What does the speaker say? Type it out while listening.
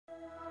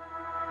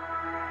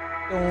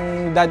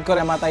Yung dad ko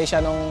namatay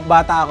siya nung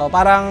bata ako,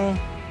 parang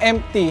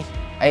empty.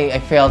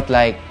 I felt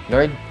like,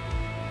 Lord,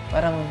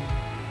 parang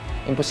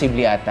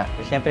imposible ata.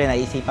 Siyempre,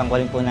 naisipan ko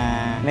rin po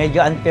na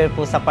medyo unfair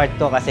po sa part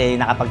ko kasi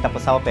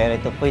nakapagtapos ako pero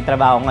ito po yung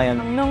trabaho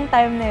ngayon. Nung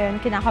time na yun,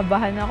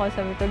 kinakabahan ako.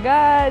 Sabi ko,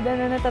 God,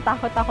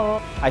 natatakot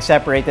ako. I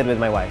separated with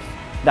my wife.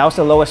 That was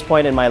the lowest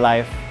point in my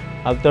life.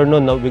 After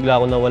nun,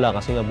 bigla ako nawala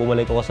kasi nga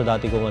bumalik ako sa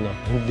dati kong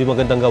hindi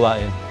magandang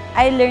gawain.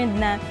 I learned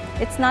na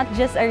it's not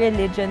just a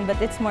religion, but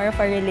it's more of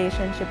a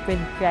relationship with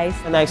Christ.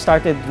 And I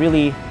started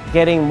really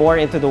getting more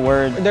into the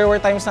Word. There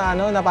were times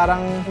na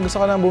parang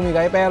gusto ko nang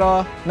bumigay,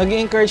 pero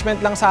naging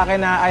encouragement lang sa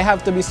akin na I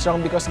have to be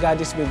strong because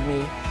God is with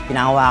me.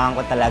 Pinahawakan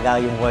ko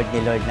talaga yung word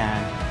ni Lord na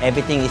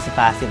everything is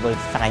possible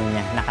sa Kanya,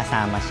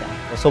 nakasama siya.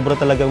 Sobra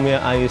talagang may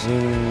ayos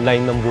yung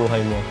line ng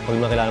buhay mo pag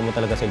nakilala mo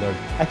talaga si Lord.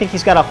 I think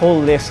He's got a whole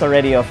list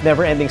already of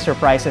never-ending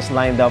surprises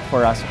lined up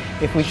for us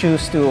if we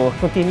choose to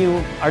continue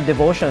our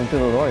devotion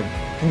to the Lord.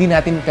 Hindi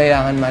natin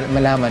kailangan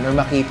malaman or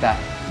makita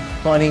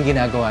kung ano yung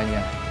ginagawa niya.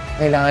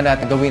 Kailangan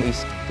natin gawin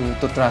is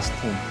to trust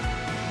Him,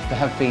 to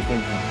have faith in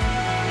Him.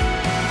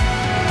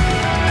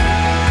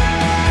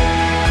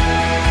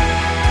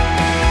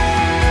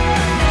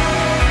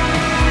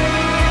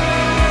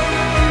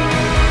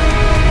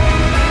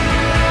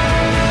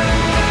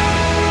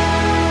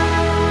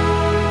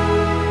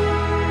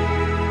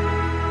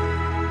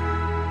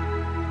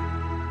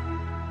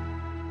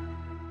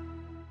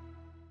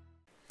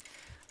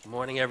 Good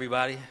morning,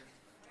 everybody.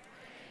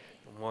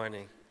 Good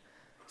morning.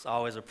 It's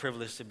always a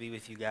privilege to be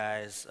with you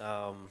guys.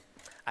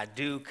 I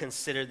do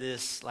consider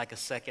this like a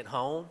second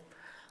home,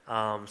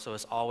 so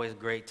it's always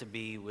great to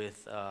be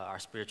with our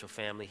spiritual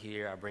family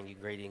here. I bring you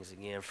greetings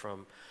again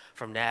from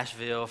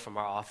Nashville, from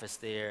our office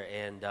there,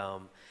 and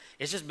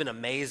it's just been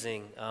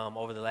amazing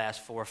over the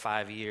last 4 or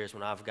 5 years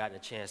when I've gotten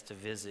a chance to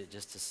visit,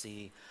 just to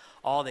see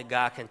all that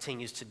God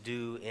continues to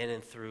do in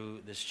and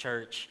through this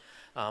church.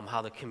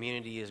 How the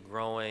community is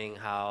growing,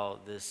 how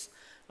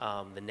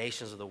the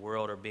nations of the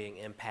world are being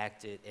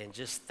impacted, and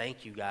just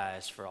thank you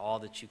guys for all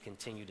that you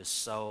continue to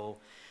sow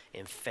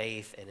in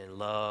faith and in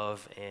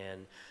love,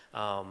 and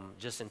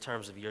just in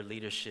terms of your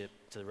leadership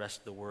to the rest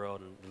of the world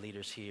and the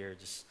leaders here,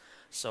 just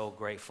so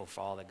grateful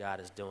for all that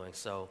God is doing.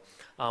 So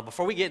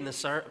before we get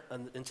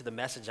into the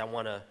message, I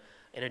want to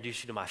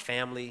introduce you to my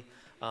family.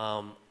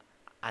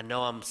 I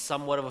know I'm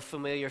somewhat of a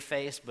familiar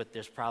face, but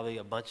there's probably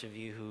a bunch of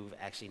you who've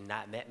actually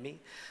not met me.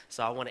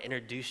 So I want to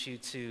introduce you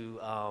to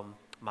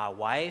my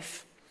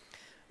wife,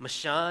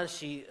 Mashawn.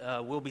 She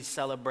will be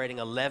celebrating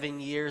 11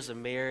 years of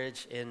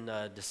marriage in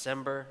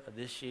December of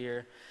this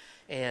year.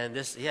 And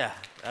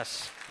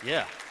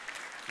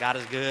God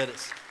is good.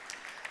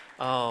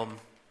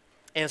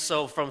 And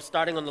so from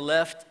starting on the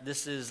left,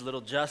 this is little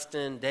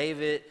Justin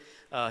David.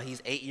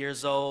 He's 8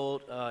 years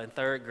old, in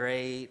 3rd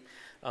grade.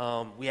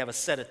 We have a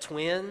set of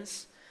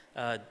twins,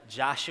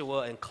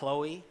 Joshua and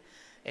Chloe,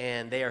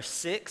 and they are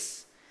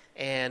 6.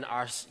 And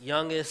our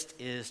youngest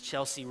is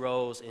Chelsea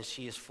Rose, and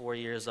she is 4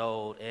 years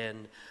old.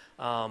 And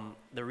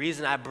the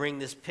reason I bring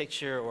this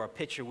picture or a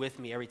picture with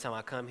me every time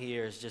I come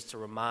here is just to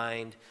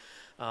remind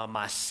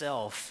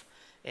myself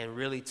and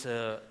really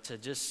to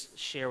just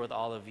share with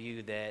all of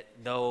you that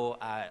though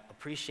I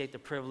appreciate the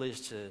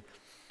privilege to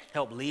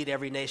help lead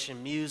Every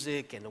Nation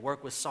Music and to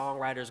work with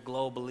songwriters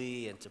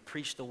globally and to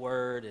preach the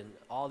word and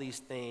all these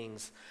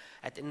things,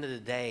 at the end of the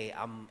day,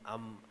 I'm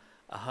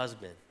a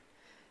husband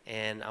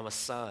and I'm a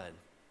son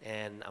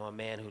and I'm a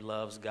man who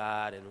loves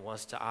God and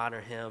wants to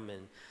honor Him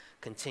and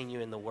continue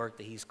in the work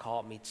that He's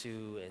called me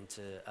to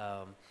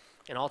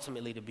and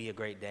ultimately to be a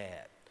great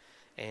dad.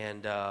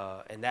 And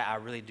that I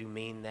really do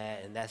mean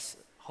that, and that's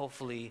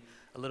hopefully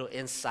a little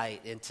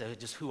insight into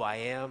just who I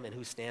am and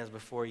who stands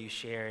before you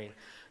sharing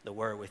the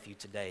word with you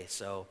today.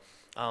 So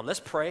let's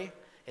pray,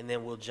 and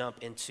then we'll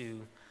jump into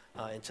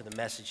the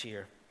message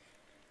here.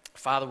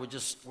 Father,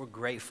 we're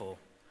grateful.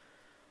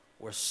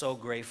 We're so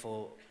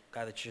grateful,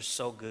 God, that you're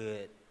so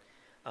good.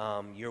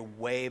 You're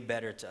way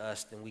better to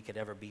us than we could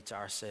ever be to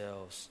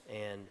ourselves.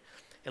 And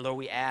Lord,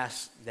 we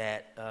ask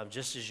that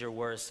just as your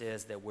word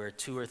says that where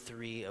 2 or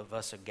 3 of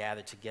us are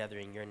gathered together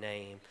in your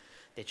name,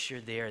 that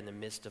you're there in the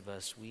midst of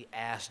us. We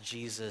ask,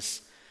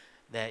 Jesus,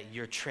 that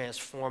your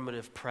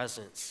transformative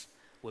presence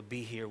would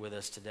be here with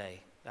us today,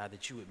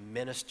 that you would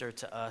minister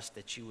to us,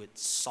 that you would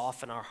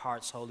soften our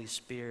hearts, Holy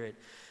Spirit,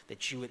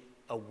 that you would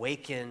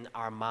awaken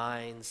our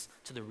minds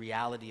to the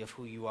reality of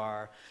who you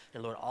are.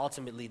 And Lord,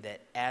 ultimately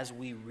that as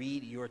we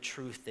read your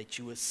truth, that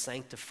you would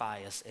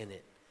sanctify us in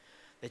it,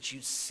 that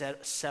you'd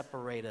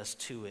separate us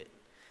to it.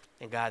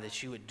 And God,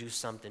 that you would do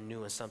something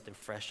new and something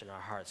fresh in our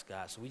hearts,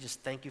 God. So we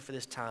just thank you for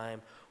this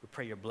time. We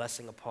pray your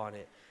blessing upon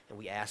it, and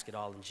we ask it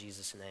all in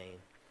Jesus' name.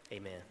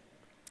 Amen.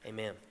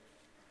 Amen.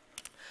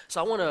 So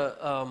I want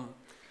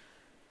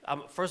to,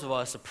 first of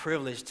all, it's a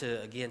privilege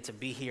to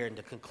be here and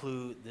to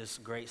conclude this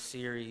great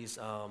series.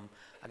 I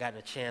got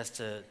a chance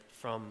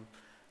from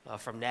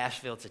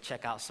Nashville to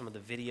check out some of the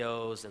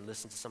videos and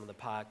listen to some of the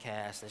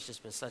podcasts. And it's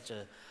just been such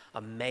an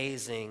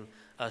amazing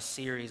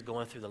series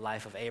going through the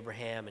life of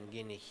Abraham and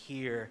getting to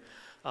hear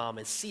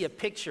and see a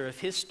picture of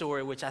his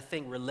story, which I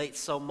think relates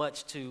so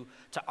much to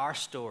our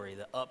story,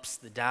 the ups,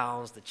 the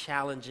downs, the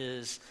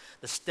challenges,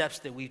 the steps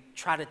that we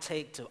try to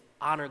take to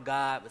honor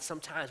God, but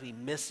sometimes we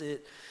miss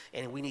it,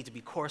 and we need to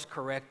be course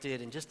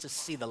corrected, and just to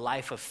see the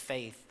life of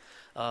faith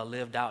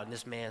lived out in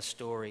this man's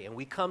story. And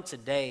we come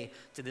today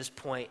to this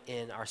point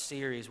in our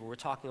series where we're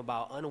talking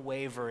about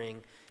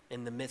unwavering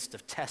in the midst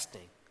of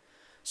testing.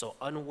 So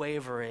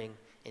unwavering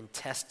in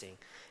testing.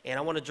 And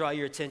I want to draw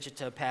your attention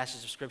to a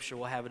passage of Scripture.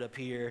 We'll have it up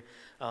here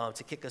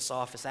to kick us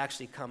off. It's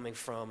actually coming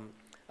from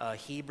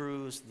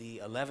Hebrews,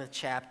 the 11th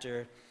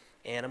chapter,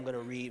 and I'm going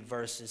to read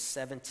verses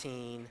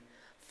 17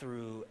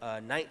 through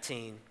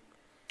 19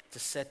 to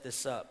set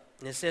this up.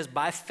 And it says,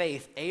 "By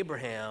faith,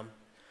 Abraham,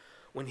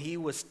 when he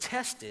was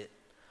tested,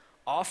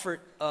 offered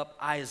up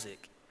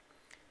Isaac,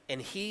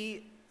 and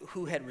he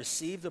who had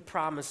received the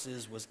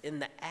promises was in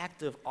the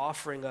act of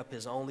offering up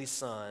his only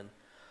son,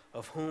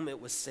 of whom it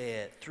was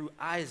said, 'Through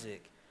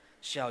Isaac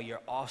shall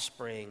your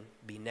offspring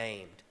be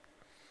named.'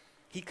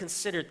 He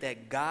considered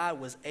that God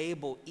was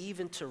able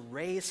even to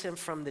raise him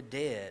from the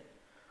dead,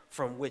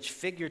 from which,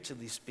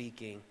 figuratively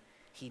speaking,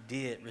 he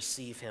did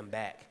receive him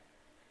back."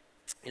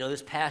 You know,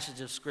 this passage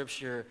of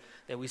Scripture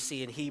that we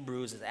see in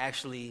Hebrews is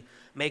actually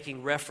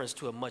making reference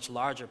to a much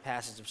larger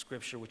passage of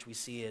Scripture, which we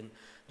see in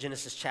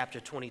Genesis chapter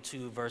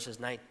 22, verses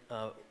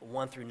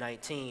 1 through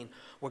 19,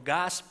 where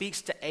God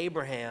speaks to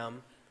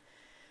Abraham,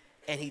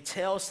 and he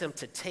tells him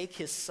to take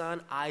his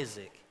son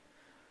Isaac,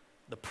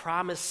 the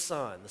promised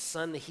son, the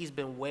son that he's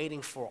been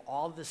waiting for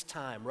all this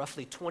time,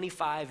 roughly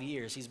 25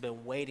 years he's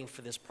been waiting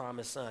for this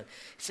promised son.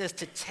 He says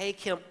to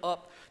take him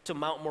up to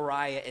Mount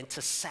Moriah and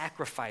to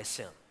sacrifice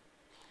him.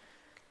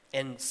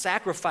 And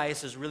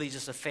sacrifice is really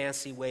just a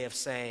fancy way of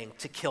saying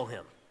to kill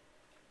him.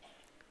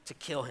 To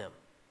kill him.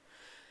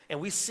 And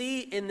we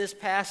see in this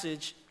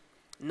passage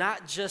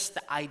not just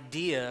the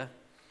idea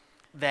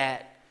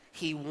that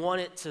he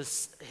wanted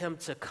him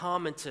to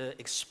come and to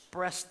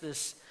express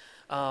this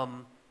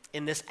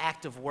in this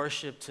act of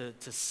worship,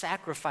 to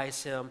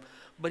sacrifice him.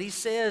 But he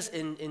says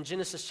in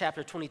Genesis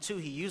chapter 22,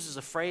 he uses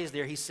a phrase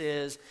there. He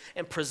says,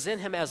 and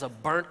present him as a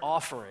burnt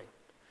offering.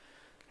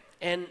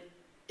 And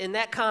in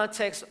that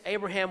context,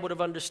 Abraham would have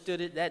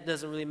understood it. That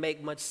doesn't really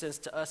make much sense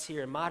to us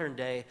here in modern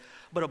day.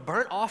 But a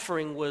burnt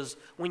offering was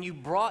when you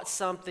brought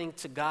something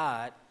to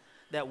God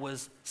that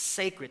was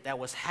sacred, that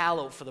was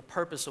hallowed for the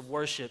purpose of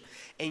worship,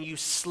 and you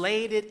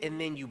slayed it and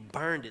then you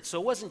burned it.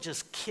 So it wasn't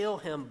just kill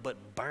him,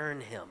 but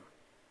burn him.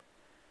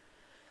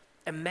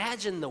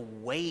 Imagine the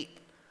weight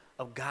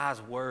of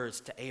God's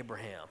words to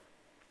Abraham.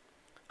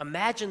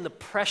 Imagine the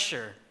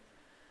pressure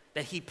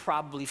that he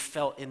probably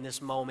felt in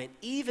this moment,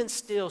 even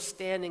still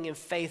standing in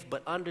faith,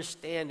 but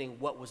understanding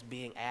what was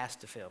being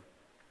asked of him.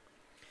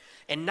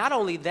 And not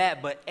only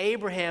that, but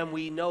Abraham,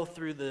 we know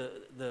through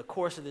the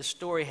course of this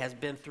story, has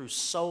been through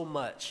so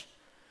much.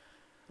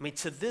 I mean,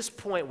 to this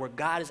point where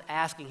God is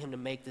asking him to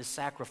make this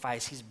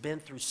sacrifice, he's been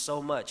through so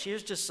much.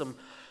 Here's just some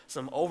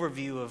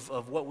overview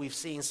of what we've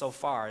seen so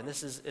far. And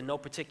this is in no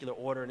particular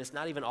order, and it's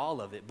not even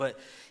all of it. But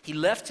he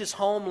left his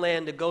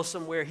homeland to go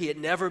somewhere he had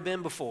never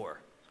been before.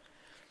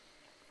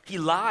 He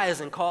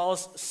lies and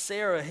calls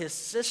Sarah his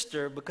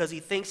sister because he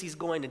thinks he's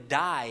going to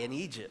die in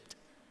Egypt.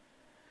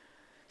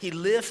 He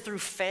lived through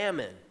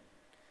famine.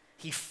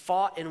 He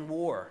fought in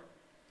war.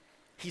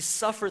 He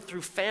suffered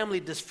through family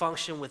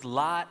dysfunction with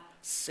Lot,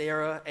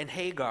 Sarah, and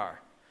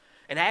Hagar.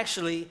 And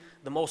actually,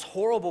 the most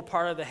horrible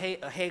part of the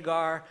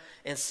Hagar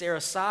and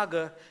Sarah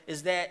saga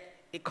is that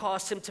it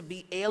caused him to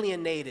be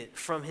alienated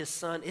from his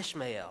son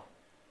Ishmael.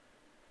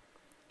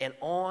 And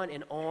on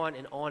and on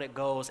and on it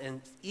goes.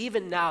 And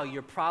even now,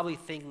 you're probably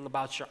thinking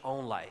about your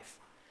own life.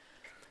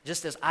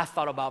 Just as I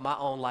thought about my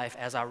own life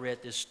as I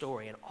read this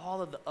story and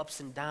all of the ups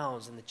and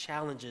downs and the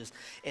challenges.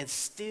 And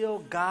still,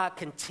 God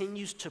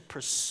continues to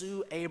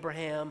pursue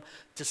Abraham,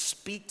 to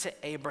speak to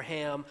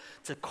Abraham,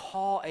 to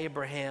call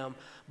Abraham,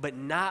 but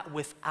not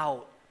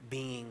without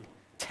being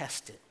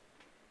tested.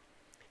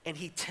 And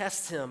he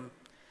tests him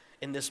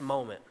in this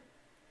moment.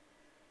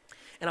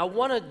 And I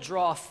want to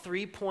draw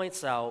 3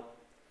 points out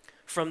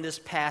from this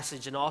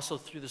passage and also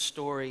through the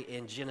story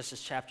in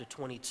Genesis chapter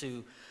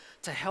 22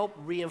 to help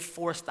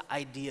reinforce the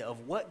idea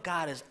of what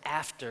God is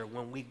after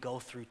when we go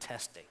through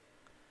testing.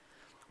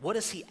 What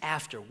is he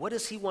after? What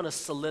does he want to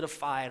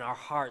solidify in our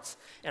hearts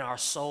and our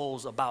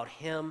souls about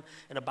him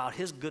and about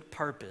his good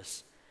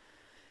purpose?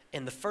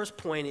 And the first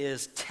point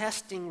is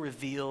testing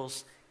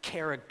reveals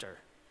character.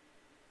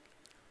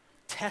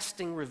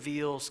 Testing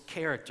reveals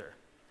character.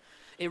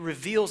 It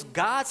reveals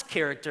God's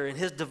character and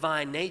his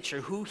divine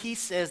nature, who he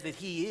says that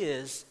he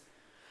is,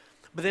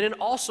 but then it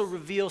also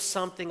reveals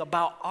something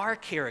about our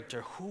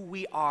character, who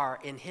we are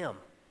in him,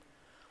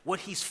 what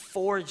he's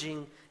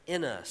forging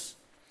in us.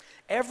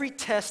 Every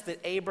test that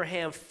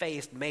Abraham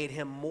faced made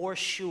him more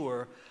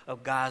sure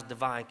of God's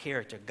divine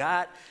character.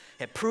 God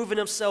had proven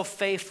himself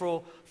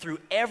faithful through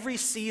every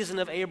season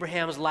of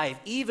Abraham's life,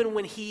 even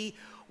when he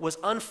was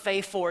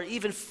unfaithful or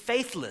even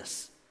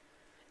faithless,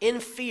 in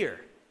fear.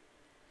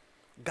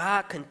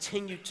 God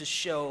continued to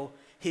show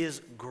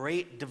his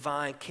great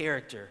divine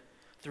character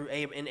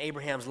in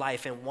Abraham's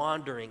life, and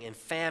wandering, and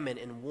famine,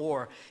 and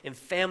war, and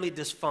family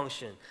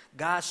dysfunction.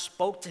 God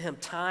spoke to him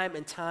time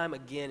and time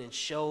again and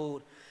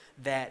showed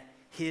that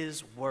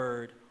his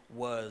word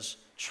was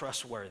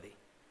trustworthy.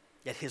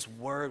 That his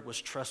word was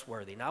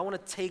trustworthy. Now I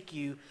want to take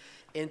you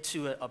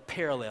into a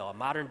parallel, a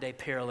modern day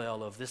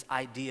parallel of this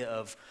idea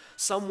of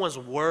someone's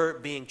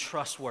word being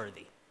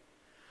trustworthy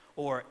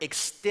or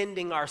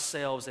extending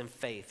ourselves in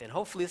faith. And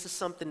hopefully this is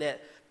something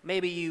that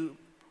maybe you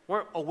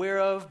weren't aware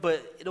of,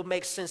 but it'll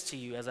make sense to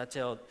you as I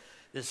tell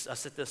this, I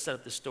set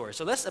up this story.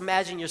 So let's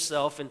imagine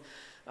yourself, and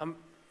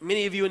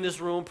many of you in this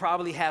room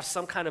probably have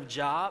some kind of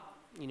job.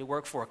 You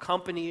work for a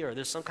company, or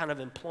there's some kind of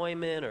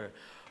employment,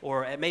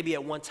 or maybe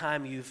at one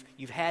time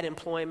you've had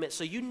employment.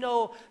 So you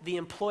know the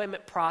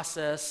employment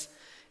process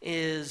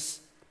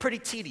is pretty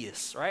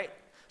tedious, right?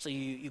 So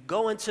you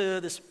go into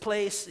this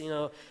place,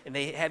 and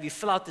they have you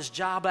fill out this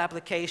job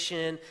application,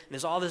 and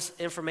there's all this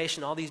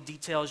information, all these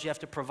details you have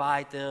to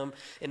provide them,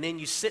 and then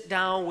you sit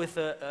down with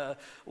the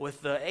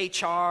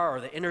HR or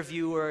the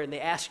interviewer, and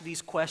they ask you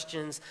these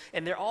questions,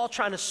 and they're all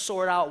trying to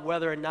sort out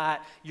whether or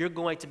not you're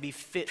going to be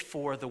fit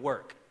for the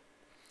work.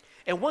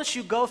 And once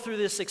you go through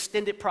this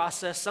extended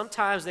process,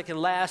 sometimes it can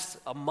last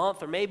a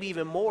month or maybe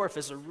even more if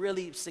it's a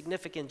really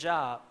significant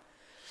job,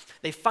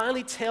 they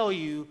finally tell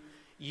you,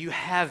 you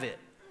have it.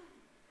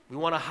 We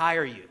want to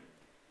hire you.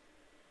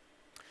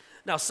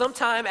 Now,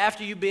 sometime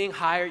after you being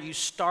hired, you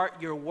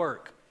start your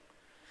work.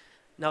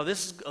 Now,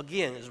 this,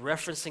 again, is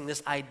referencing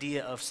this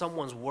idea of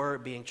someone's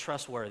word being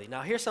trustworthy.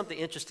 Now, here's something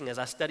interesting as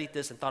I studied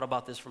this and thought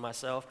about this for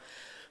myself.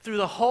 Through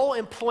the whole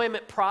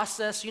employment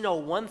process,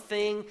 one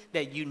thing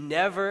that you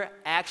never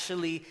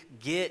actually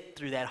get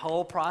through that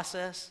whole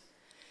process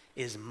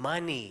is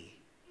money.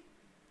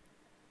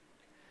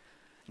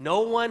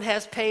 No one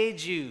has paid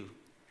you,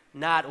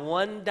 not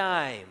one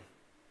dime.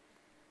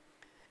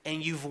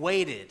 And you've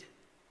waited,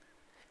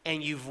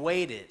 and you've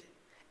waited,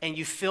 and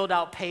you filled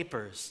out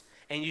papers,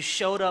 and you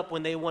showed up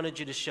when they wanted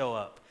you to show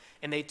up.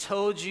 And they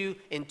told you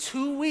in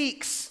 2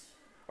 weeks,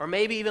 or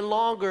maybe even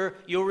longer,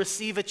 you'll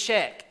receive a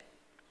check.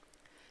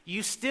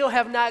 You still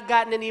have not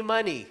gotten any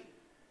money,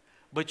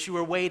 but you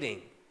are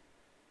waiting.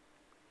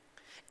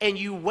 And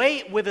you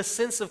wait with a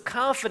sense of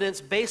confidence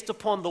based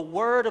upon the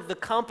word of the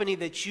company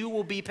that you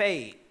will be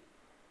paid.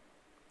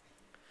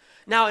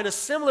 Now, in a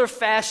similar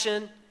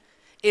fashion,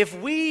 if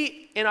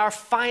we, in our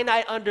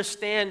finite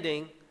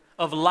understanding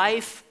of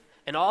life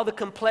and all the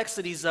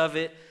complexities of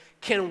it,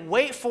 can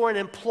wait for an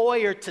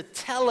employer to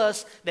tell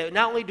us that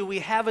not only do we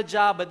have a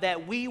job, but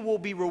that we will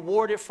be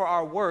rewarded for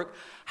our work,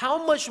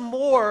 how much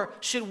more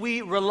should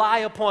we rely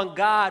upon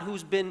God,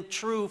 who's been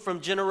true from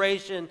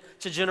generation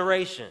to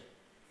generation?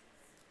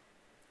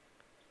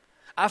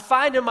 I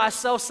find in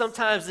myself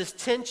sometimes this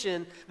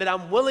tension that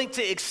I'm willing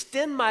to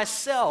extend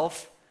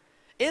myself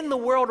in the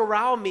world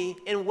around me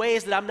in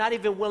ways that I'm not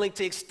even willing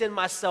to extend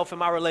myself in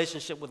my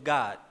relationship with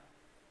God.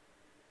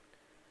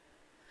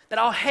 That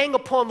I'll hang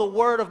upon the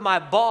word of my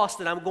boss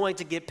that I'm going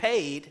to get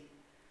paid,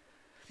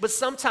 but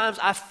sometimes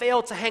I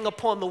fail to hang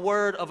upon the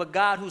word of a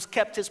God who's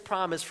kept his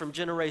promise from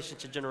generation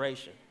to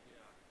generation.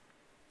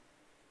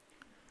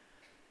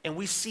 And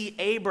we see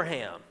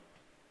Abraham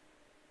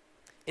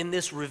in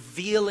this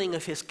revealing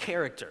of his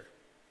character,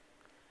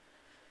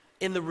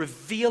 in the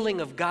revealing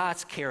of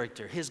God's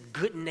character, his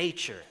good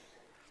nature,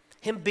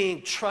 him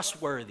being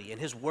trustworthy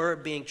and his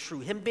word being true,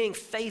 him being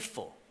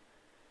faithful,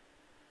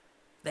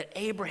 that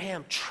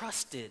Abraham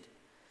trusted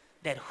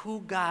that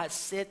who God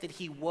said that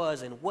he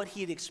was and what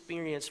he had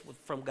experienced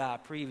from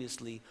God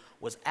previously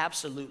was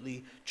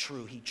absolutely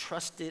true. He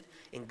trusted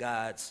in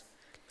God's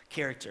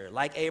character.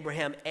 Like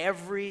Abraham,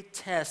 every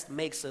test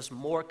makes us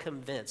more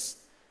convinced.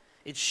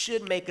 It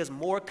should make us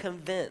more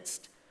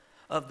convinced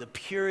of the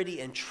purity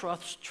and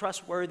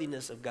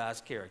trustworthiness of God's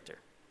character.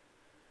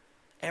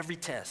 Every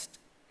test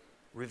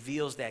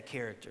reveals that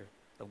character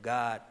of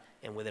God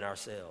and within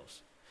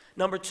ourselves.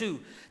 Number 2,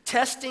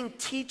 testing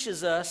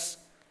teaches us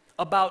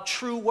about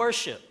true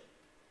worship.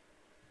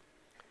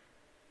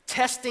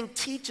 Testing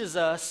teaches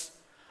us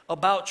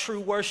about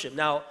true worship.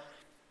 Now,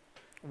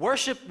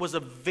 worship was a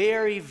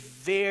very,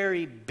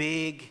 very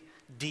big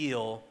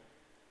deal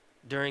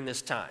during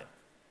this time.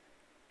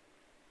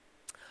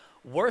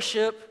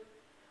 Worship,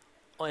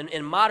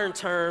 in modern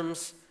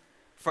terms,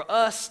 for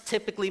us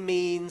typically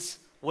means,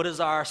 what does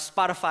our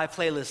Spotify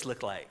playlist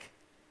look like?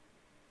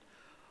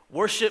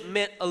 Worship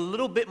meant a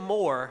little bit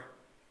more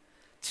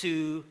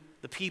to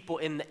the people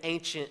in the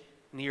ancient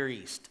Near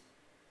East.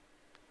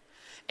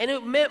 And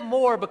it meant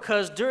more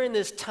because during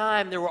this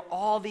time there were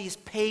all these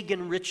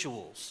pagan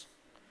rituals.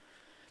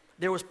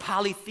 There was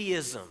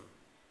polytheism.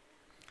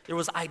 There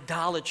was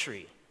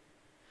idolatry.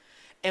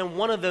 And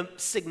one of the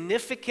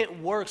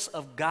significant works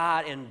of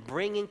God in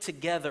bringing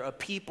together a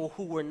people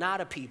who were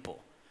not a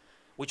people,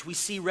 which we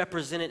see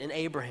represented in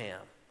Abraham,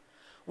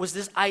 was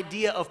this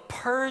idea of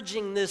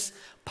purging this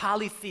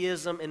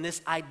polytheism and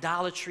this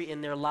idolatry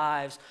in their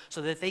lives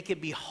so that they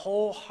could be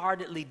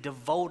wholeheartedly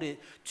devoted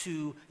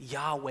to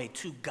Yahweh,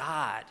 to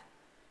God.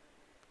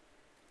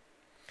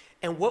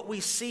 And what we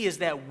see is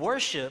that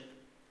worship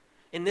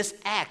in this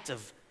act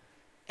of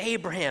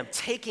Abraham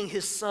taking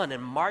his son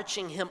and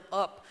marching him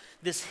up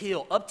this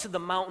hill, up to the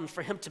mountain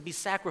for him to be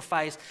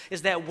sacrificed,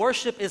 is that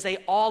worship is a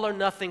all or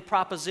nothing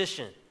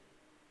proposition.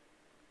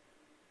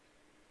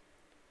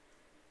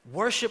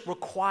 Worship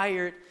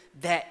required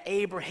that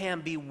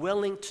Abraham be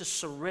willing to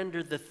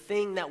surrender the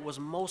thing that was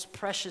most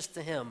precious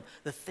to him,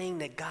 the thing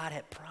that God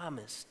had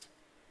promised.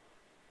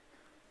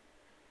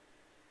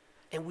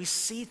 And we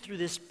see through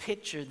this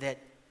picture that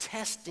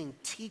testing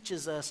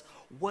teaches us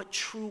what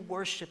true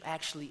worship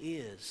actually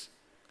is.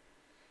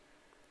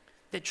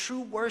 That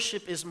true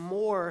worship is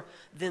more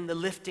than the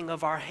lifting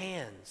of our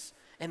hands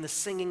and the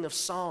singing of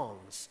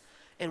songs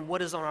and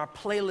what is on our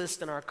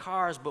playlist in our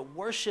cars, but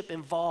worship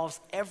involves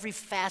every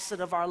facet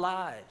of our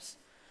lives.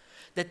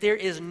 That there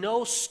is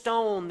no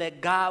stone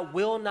that God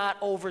will not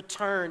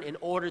overturn in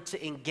order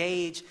to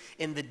engage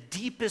in the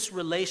deepest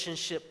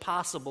relationship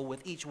possible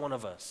with each one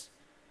of us.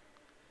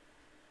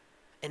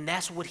 And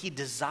that's what he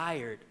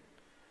desired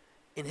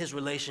in his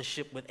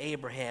relationship with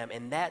Abraham,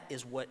 and that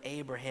is what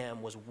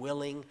Abraham was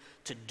willing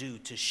to do,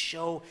 to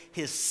show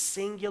his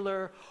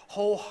singular,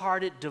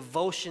 wholehearted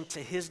devotion to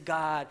his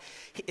God.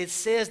 It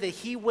says that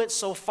he went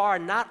so far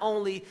not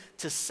only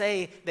to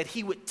say that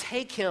he would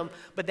take him,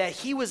 but that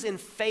he was in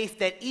faith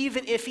that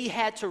even if he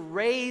had to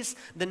raise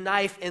the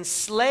knife and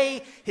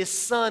slay his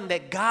son,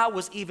 that God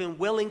was even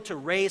willing to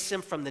raise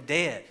him from the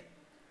dead.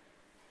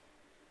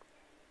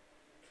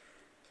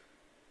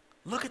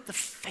 Look at the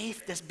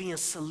faith that's being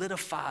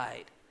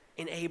solidified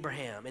in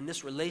Abraham, in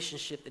this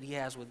relationship that he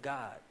has with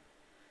God.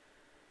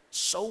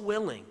 So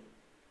willing,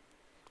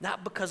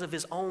 not because of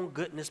his own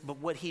goodness, but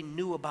what he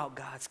knew about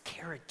God's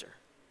character.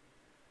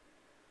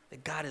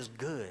 That God is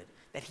good,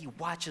 that he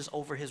watches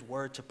over his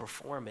word to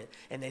perform it,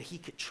 and that he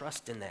could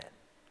trust in that.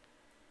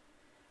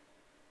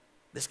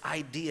 This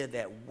idea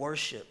that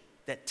worship,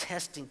 that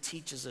testing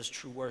teaches us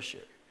true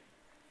worship.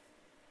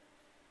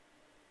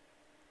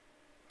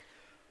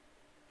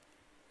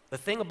 The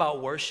thing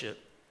about worship,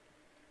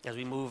 as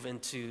we move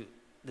into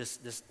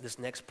this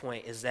next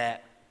point, is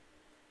that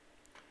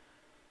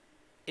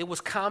it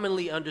was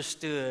commonly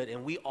understood,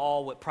 and we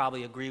all would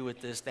probably agree with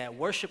this, that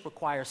worship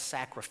requires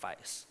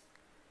sacrifice.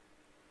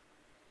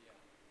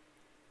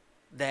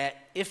 That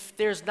if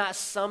there's not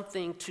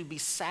something to be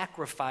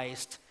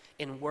sacrificed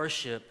in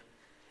worship,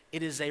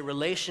 it is a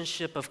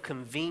relationship of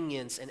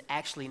convenience and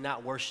actually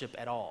not worship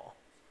at all.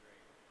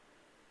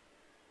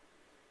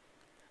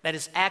 That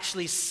is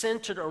actually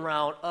centered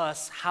around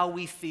us, how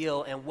we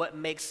feel, and what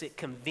makes it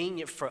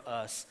convenient for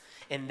us.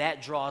 And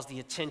that draws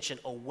the attention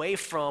away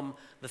from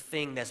the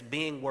thing that's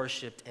being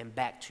worshiped and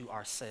back to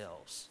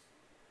ourselves.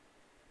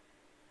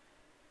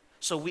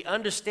 So we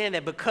understand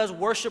that because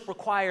worship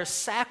requires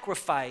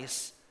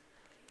sacrifice,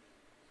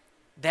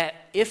 that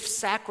if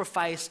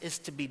sacrifice is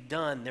to be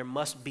done, there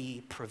must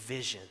be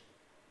provision.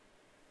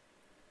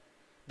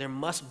 There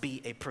must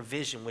be a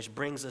provision, which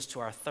brings us to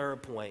our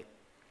third point.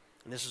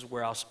 And this is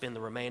where I'll spend the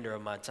remainder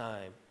of my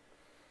time,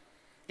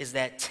 is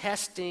that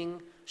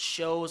testing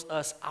shows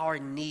us our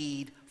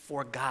need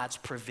for God's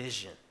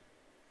provision.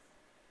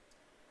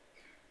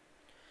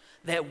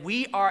 That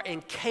we are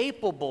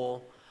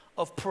incapable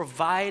of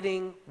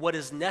providing what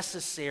is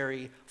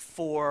necessary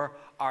for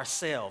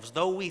ourselves.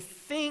 Though we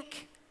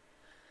think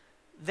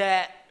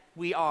that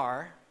we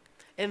are,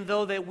 and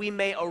though that we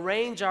may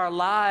arrange our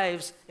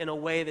lives in a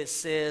way that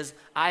says,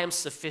 I am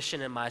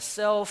sufficient in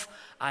myself,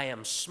 I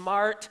am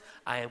smart,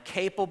 I am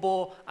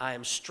capable, I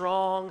am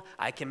strong,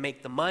 I can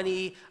make the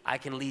money, I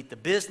can lead the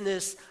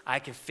business, I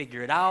can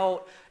figure it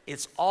out,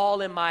 it's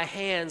all in my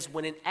hands,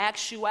 when in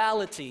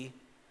actuality,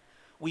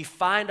 we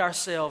find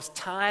ourselves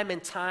time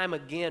and time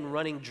again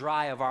running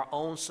dry of our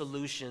own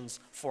solutions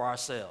for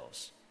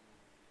ourselves.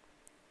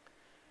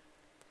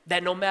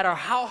 That no matter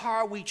how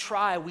hard we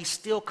try, we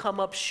still come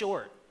up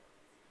short.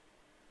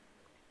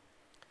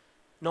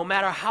 No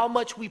matter how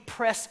much we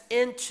press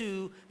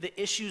into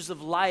the issues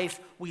of life,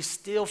 we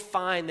still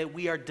find that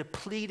we are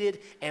depleted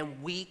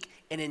and weak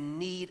and in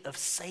need of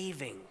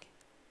saving.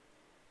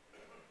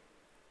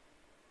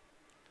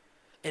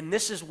 And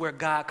this is where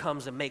God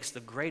comes and makes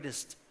the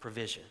greatest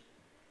provision.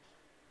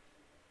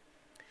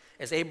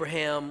 As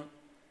Abraham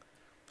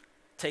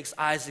takes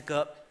Isaac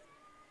up,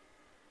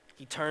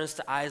 he turns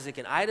to Isaac,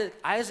 and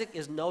Isaac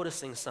is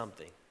noticing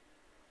something.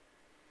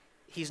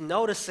 He's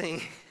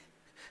noticing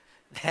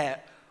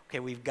that, okay,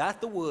 we've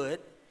got the wood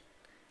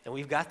and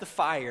we've got the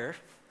fire,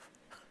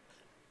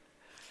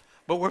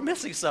 but we're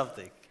missing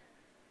something.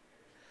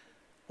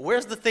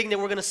 Where's the thing that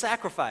we're going to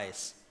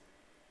sacrifice?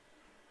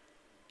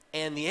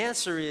 And the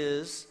answer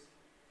is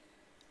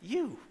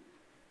you.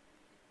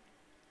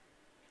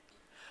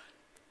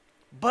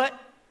 But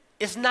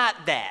it's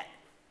not that.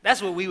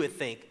 That's what we would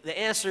think. The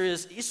answer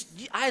is,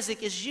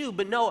 Isaac, is you.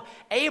 But no,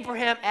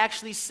 Abraham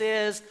actually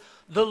says,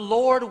 the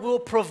Lord will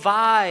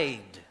provide.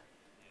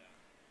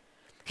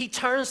 He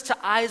turns to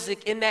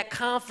Isaac in that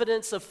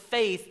confidence of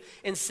faith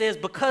and says,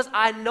 because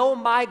I know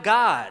my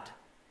God,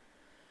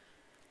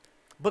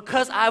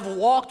 because I've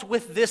walked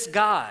with this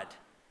God,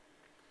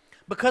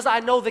 because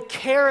I know the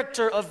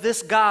character of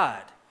this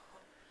God,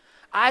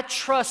 I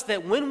trust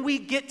that when we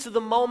get to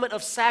the moment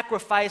of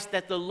sacrifice,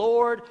 that the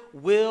Lord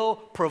will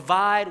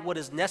provide what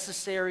is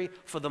necessary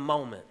for the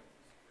moment.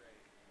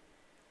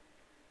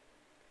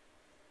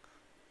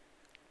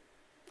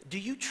 Do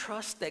you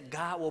trust that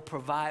God will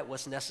provide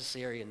what's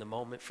necessary in the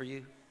moment for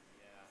you?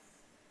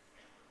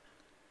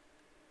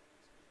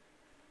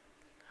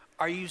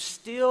 Are you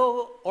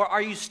still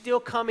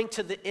coming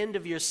to the end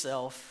of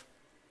yourself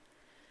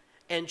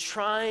and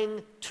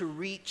trying to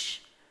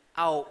reach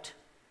out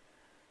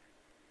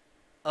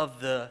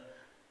of the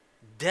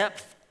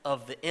depth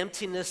of the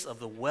emptiness of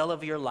the well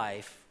of your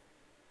life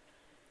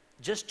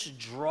just to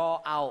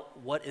draw out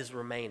what is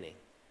remaining?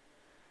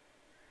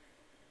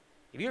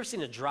 Have you ever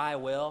seen a dry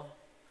well?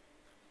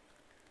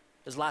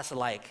 There's lots of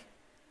like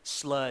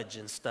sludge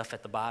and stuff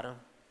at the bottom.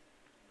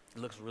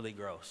 It looks really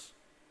gross.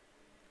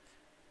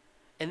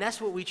 And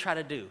that's what we try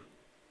to do.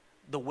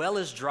 The well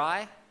is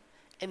dry,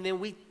 and then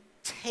we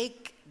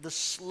take the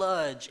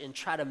sludge and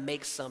try to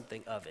make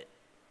something of it.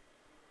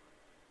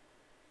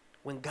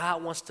 When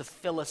God wants to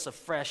fill us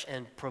afresh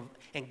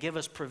and give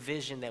us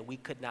provision that we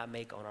could not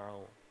make on our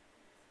own.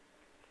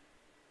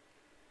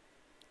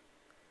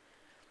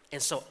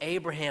 And so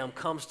Abraham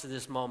comes to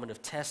this moment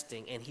of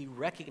testing, and he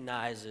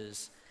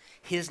recognizes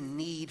his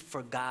need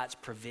for God's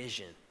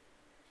provision.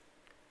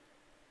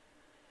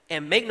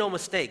 And make no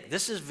mistake,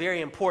 this is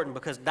very important,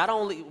 because not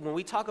only when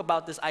we talk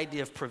about this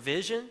idea of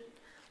provision,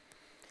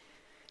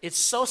 it's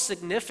so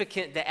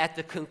significant that at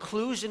the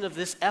conclusion of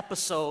this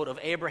episode of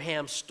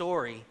Abraham's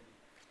story,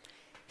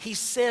 he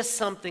says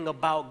something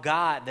about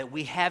God that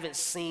we haven't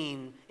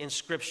seen in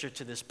Scripture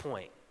to this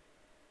point.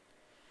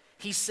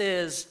 He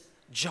says,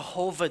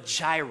 Jehovah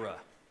Jireh,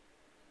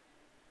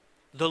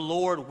 the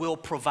Lord will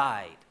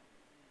provide.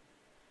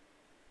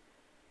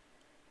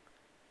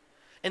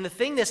 And the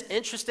thing that's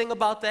interesting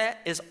about that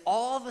is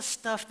all the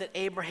stuff that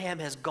Abraham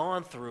has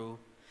gone through,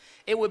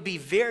 it would be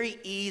very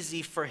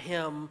easy for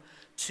him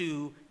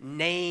to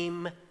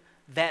name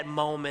that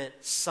moment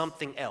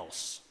something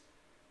else.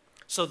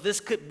 So this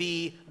could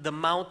be the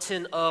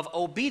mountain of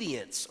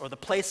obedience, or the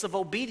place of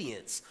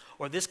obedience,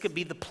 or this could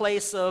be the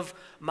place of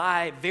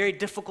my very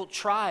difficult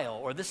trial,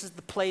 or this is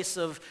the place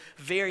of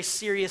very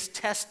serious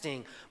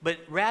testing. But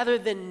rather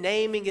than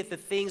naming it the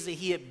things that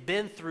he had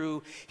been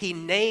through, he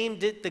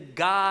named it the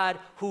God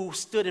who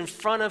stood in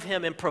front of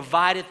him and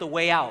provided the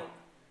way out.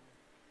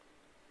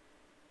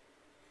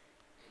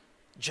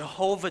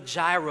 Jehovah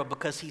Jireh,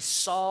 because he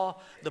saw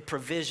the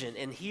provision.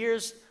 And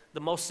here's the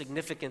most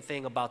significant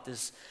thing about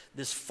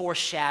this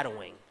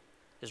foreshadowing,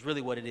 is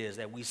really what it is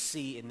that we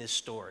see in this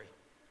story,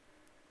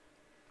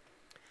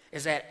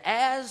 is that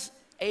as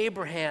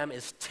Abraham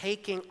is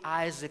taking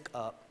Isaac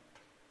up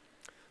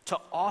to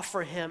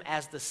offer him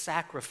as the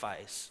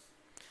sacrifice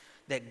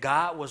that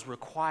God was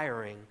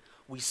requiring,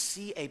 we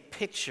see a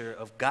picture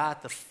of God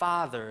the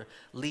Father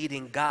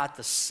leading God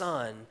the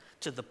Son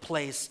to the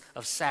place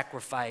of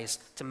sacrifice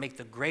to make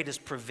the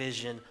greatest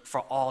provision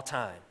for all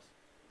time.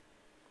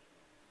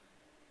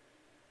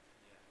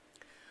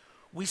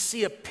 We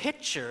see a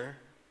picture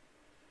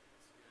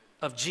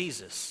of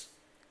Jesus.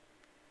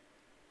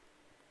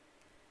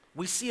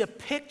 We see a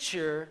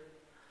picture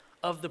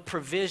of the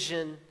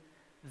provision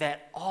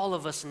that all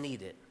of us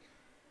needed,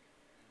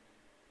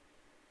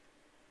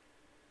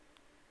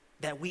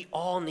 that we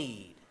all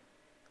need.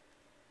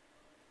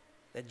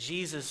 That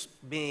Jesus,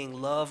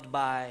 being loved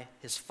by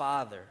his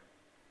Father,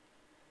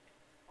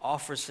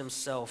 offers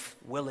himself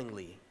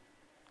willingly.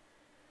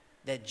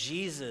 That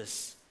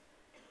Jesus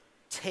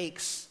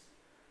takes,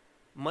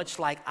 much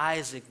like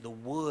Isaac, the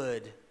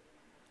wood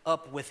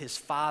up with his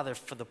father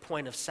for the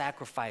point of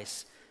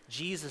sacrifice.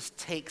 Jesus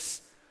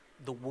takes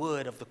the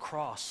wood of the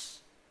cross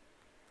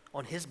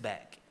on his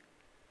back,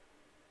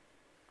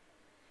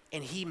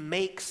 and he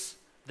makes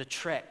the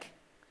trek,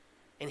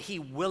 and he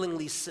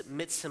willingly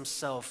submits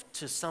himself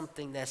to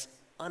something that's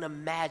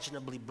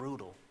unimaginably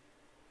brutal.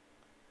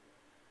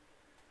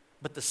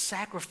 But the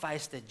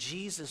sacrifice that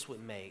Jesus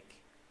would make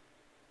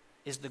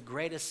is the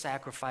greatest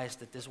sacrifice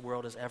that this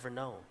world has ever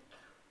known.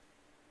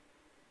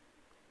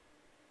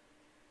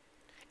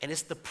 And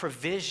it's the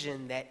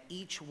provision that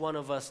each one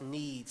of us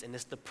needs, and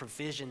it's the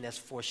provision that's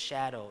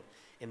foreshadowed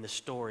in the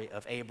story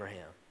of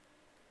Abraham.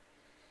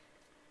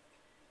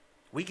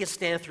 We can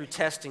stand through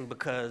testing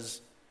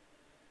because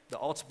the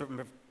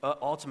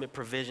ultimate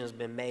provision has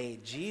been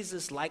made.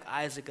 Jesus, like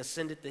Isaac,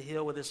 ascended the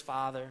hill with his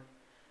father,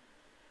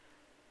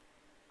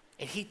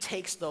 and he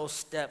takes those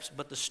steps.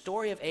 But the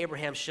story of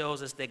Abraham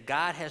shows us that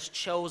God has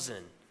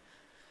chosen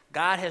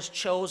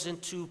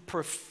to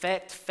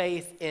perfect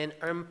faith in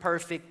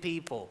imperfect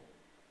people.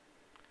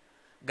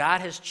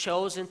 God has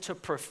chosen to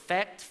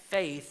perfect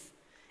faith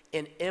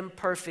in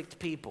imperfect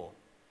people.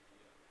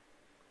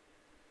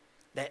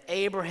 That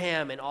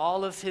Abraham, and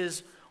all of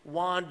his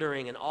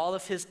wandering and all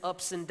of his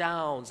ups and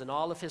downs and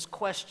all of his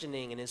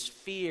questioning and his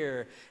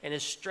fear and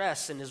his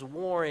stress and his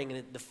warring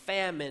and the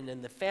famine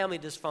and the family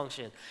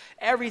dysfunction,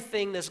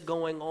 everything that's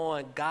going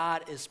on,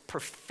 God is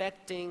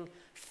perfecting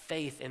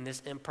faith in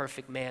this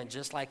imperfect man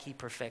just like he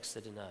perfects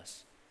it in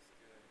us.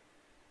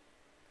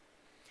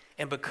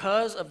 And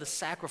because of the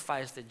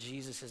sacrifice that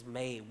Jesus has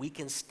made, we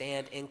can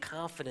stand in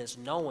confidence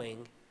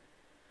knowing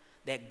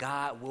that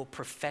God will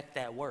perfect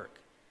that work.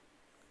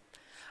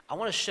 I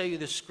want to show you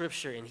the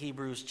scripture in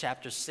Hebrews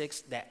chapter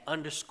 6 that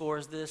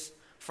underscores this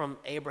from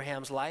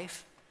Abraham's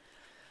life.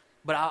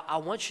 But I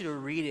want you to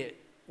read it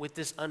with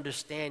this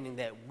understanding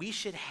that we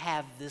should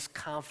have this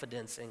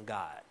confidence in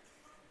God.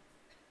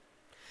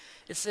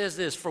 It says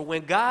this, "For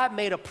when God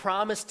made a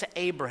promise to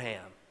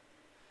Abraham,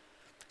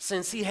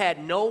 since he had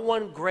no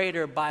one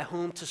greater by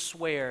whom to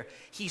swear,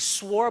 he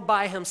swore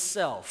by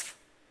himself,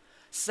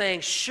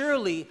 saying,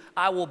 'Surely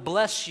I will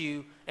bless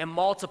you and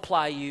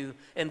multiply you.'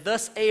 And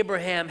thus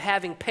Abraham,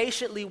 having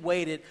patiently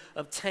waited,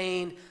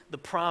 obtained the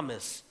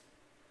promise."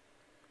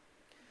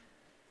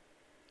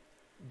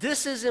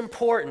 This is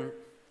important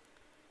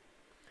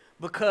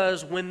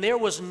because when there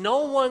was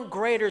no one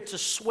greater to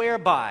swear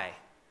by,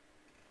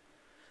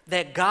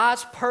 that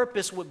God's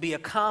purpose would be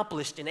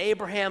accomplished in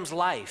Abraham's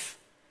life,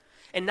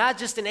 and not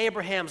just in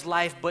Abraham's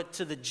life, but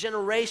to the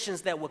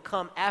generations that would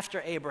come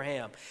after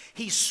Abraham,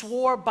 he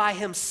swore by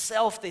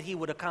himself that he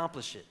would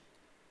accomplish it.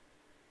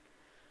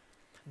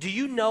 Do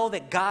you know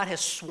that God has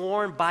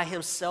sworn by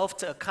himself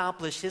to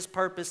accomplish his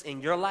purpose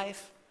in your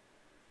life?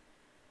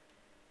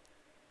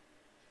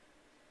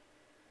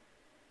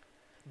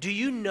 Do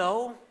you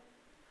know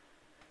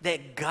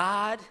that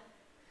God,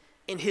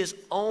 in his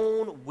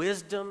own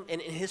wisdom and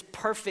in his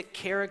perfect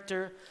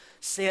character,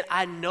 said,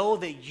 "I know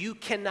that you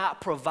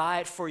cannot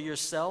provide for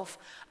yourself.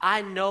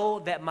 I know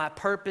that my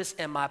purpose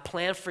and my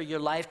plan for your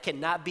life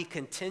cannot be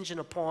contingent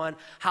upon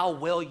how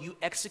well you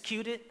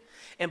execute it.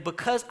 And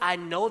because I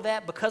know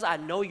that, because I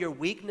know your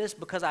weakness,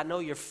 because I know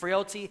your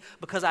frailty,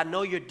 because I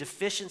know your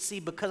deficiency,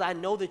 because I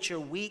know that you're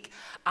weak,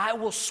 I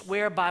will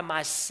swear by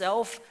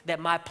myself that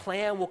my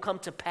plan will come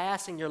to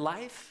pass in your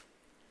life."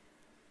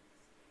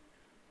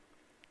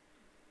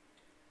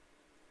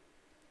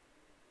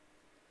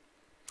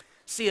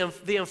 See,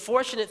 the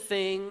unfortunate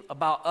thing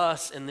about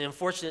us and the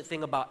unfortunate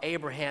thing about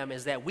Abraham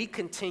is that we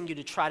continue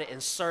to try to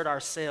insert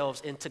ourselves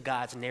into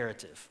God's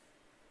narrative.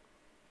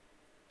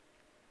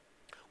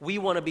 We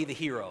want to be the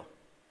hero.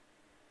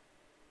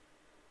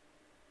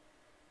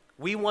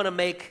 We want to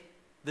make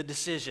the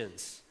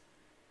decisions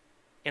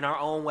in our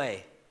own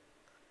way.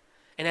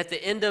 And at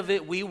the end of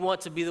it, we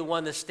want to be the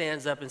one that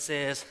stands up and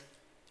says,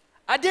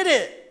 "I did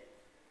it."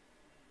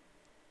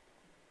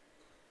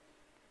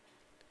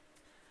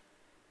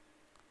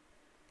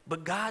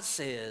 But God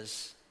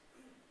says,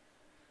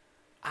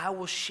 "I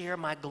will share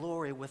my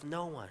glory with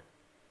no one."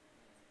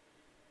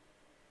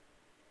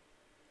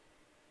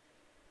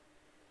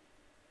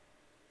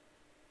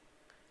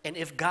 And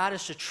if God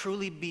is to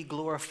truly be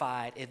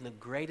glorified in the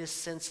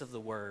greatest sense of the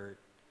word,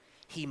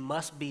 he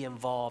must be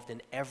involved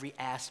in every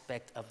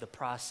aspect of the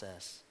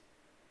process.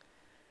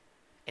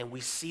 And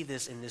we see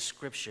this in this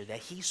scripture, that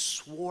he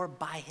swore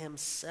by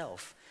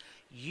himself,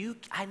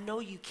 I know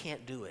you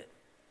can't do it,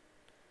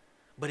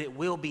 but it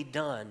will be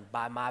done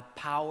by my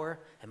power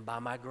and by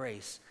my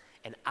grace.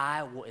 And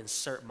I will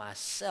insert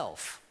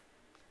myself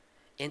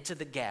into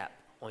the gap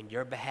on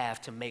your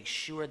behalf to make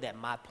sure that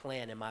my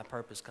plan and my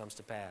purpose comes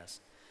to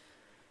pass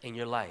in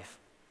your life.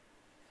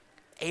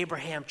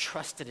 Abraham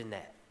trusted in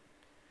that.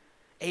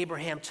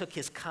 Abraham took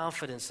his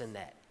confidence in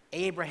that.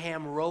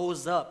 Abraham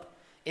rose up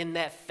in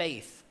that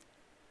faith,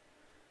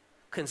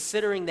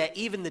 considering that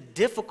even the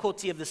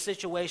difficulty of the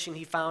situation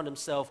he found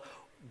himself,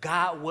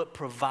 God would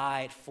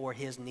provide for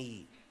his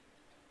need.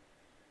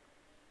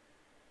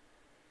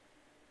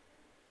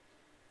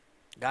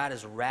 God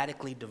is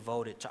radically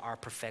devoted to our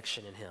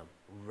perfection in him.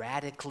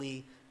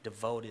 Radically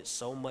devoted,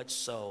 so much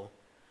so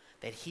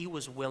that he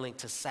was willing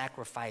to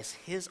sacrifice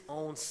his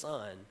own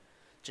son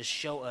to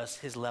show us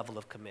his level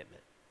of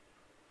commitment.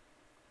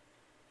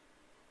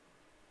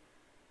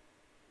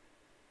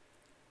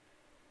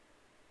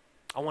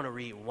 I want to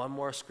read one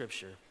more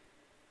scripture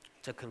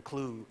to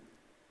conclude,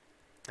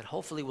 and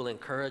hopefully will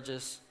encourage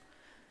us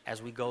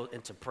as we go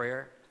into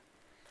prayer.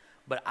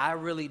 But I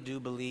really do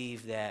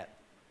believe that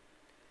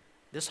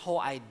this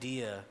whole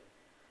idea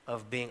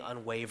of being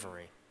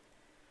unwavering,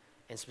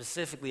 and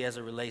specifically as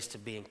it relates to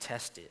being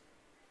tested,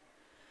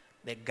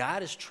 that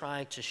God is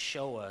trying to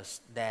show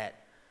us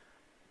that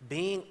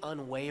being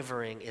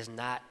unwavering is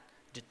not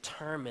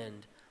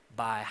determined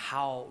by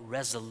how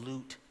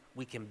resolute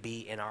we can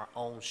be in our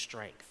own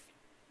strength.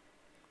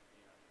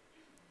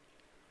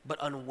 But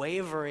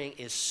unwavering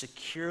is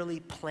securely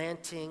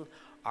planting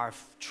our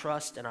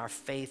trust and our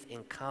faith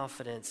and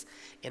confidence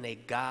in a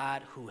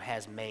God who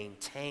has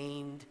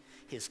maintained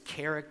his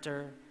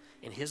character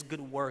and his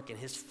good work and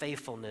his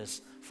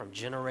faithfulness from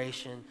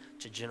generation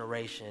to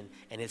generation.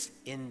 And it's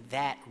in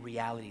that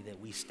reality that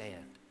we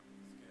stand.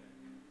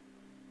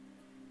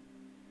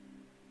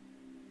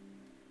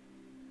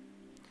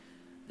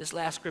 This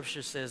last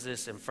scripture says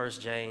this in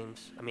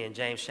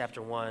James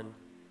chapter 1,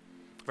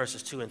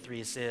 verses 2 and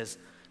 3. It says,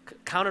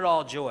 "Count it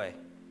all joy,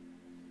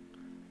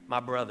 my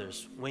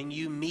brothers, when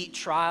you meet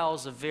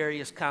trials of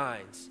various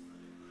kinds,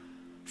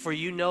 for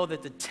you know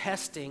that the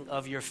testing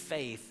of your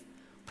faith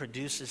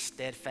produces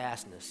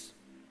steadfastness.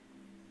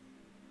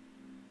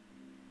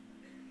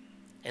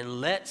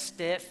 And let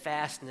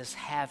steadfastness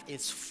have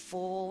its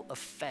full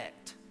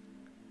effect,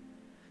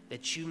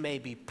 that you may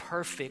be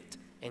perfect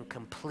and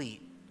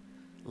complete,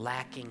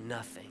 lacking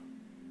nothing.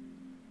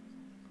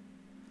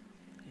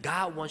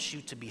 God wants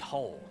you to be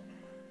whole.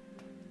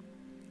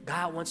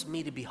 God wants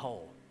me to be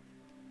whole.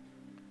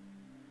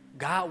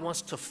 God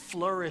wants to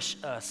flourish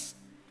us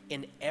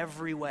in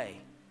every way.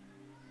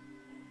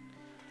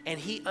 And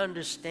he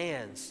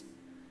understands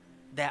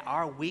that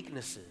our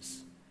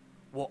weaknesses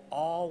will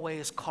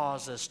always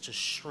cause us to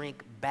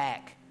shrink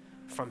back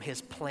from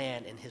his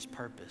plan and his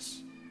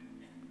purpose.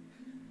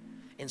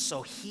 And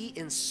so he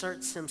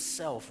inserts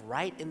himself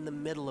right in the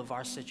middle of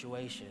our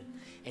situation,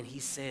 and he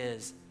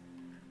says,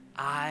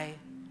 I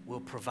will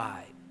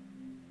provide.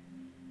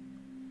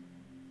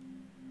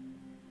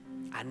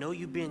 I know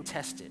you're being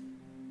tested.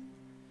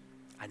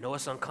 I know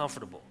it's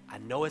uncomfortable. I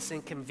know it's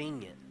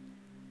inconvenient.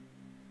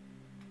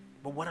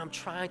 But what I'm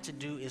trying to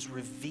do is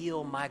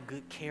reveal my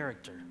good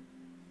character.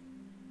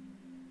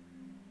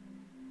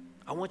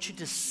 I want you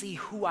to see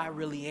who I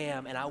really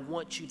am, and I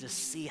want you to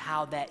see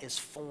how that is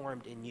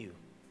formed in you.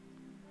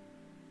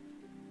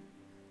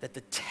 That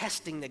the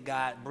testing that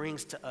God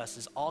brings to us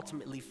is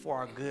ultimately for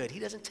our good. He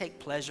doesn't take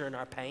pleasure in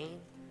our pain.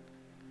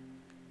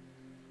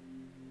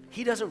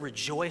 He doesn't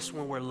rejoice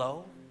when we're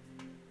low.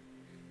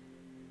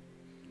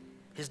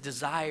 His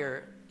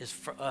desire is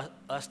for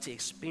us to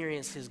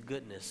experience his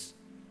goodness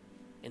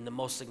in the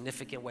most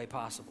significant way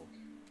possible.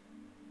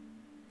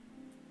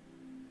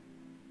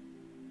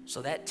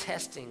 So that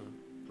testing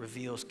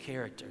reveals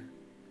character,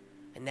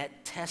 and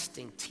that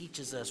testing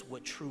teaches us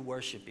what true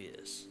worship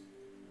is,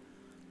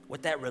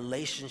 what that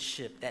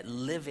relationship, that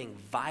living,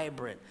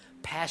 vibrant,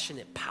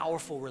 passionate,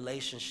 powerful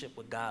relationship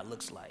with God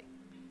looks like.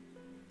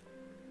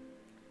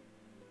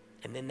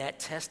 And then that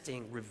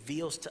testing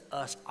reveals to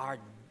us our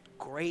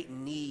great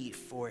need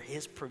for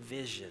his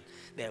provision,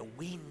 that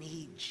we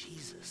need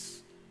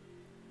Jesus.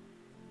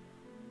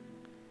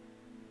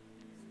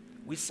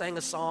 We sang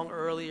a song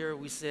earlier.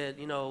 We said,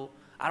 you know,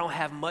 I don't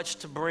have much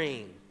to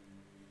bring,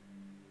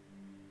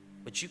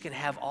 but you can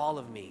have all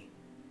of me.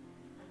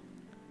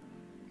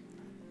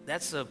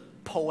 That's a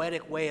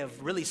poetic way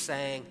of really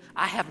saying,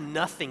 I have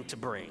nothing to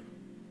bring.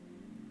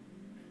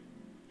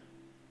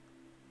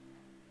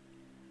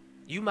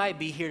 You might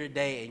be here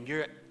today and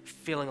you're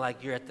feeling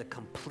like you're at the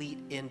complete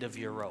end of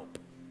your rope.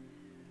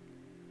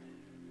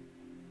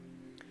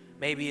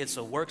 Maybe it's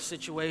a work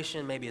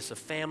situation, maybe it's a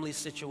family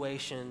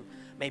situation,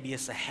 maybe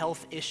it's a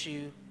health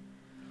issue.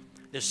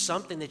 There's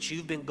something that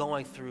you've been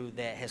going through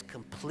that has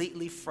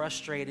completely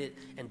frustrated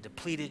and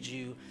depleted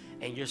you,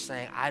 and you're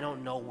saying, I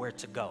don't know where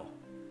to go.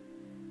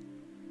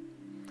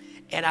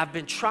 And I've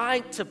been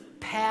trying to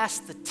pass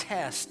the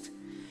test,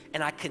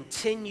 and I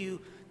continue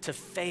to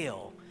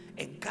fail.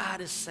 And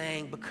God is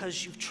saying,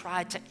 because you've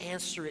tried to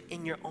answer it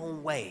in your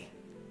own way,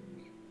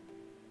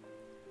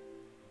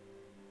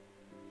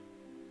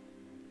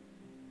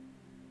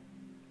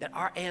 that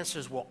our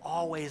answers will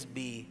always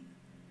be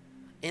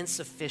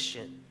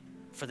insufficient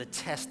for the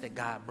test that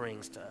God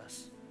brings to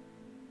us.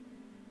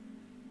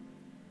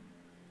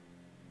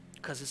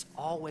 Because it's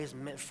always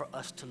meant for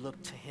us to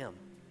look to him,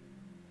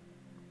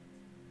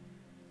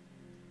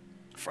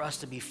 for us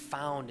to be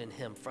found in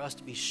him, for us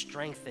to be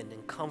strengthened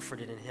and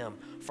comforted in him,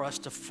 for us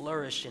to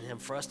flourish in him,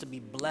 for us to be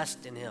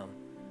blessed in him,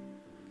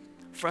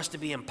 for us to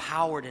be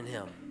empowered in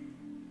him.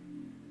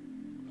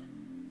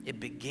 It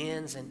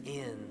begins and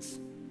ends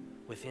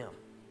with him.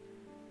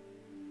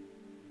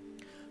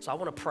 So I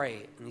want to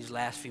pray in these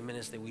last few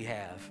minutes that we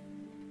have.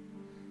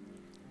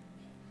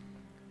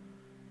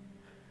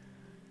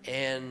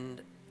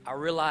 And I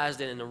realize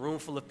that in a room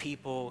full of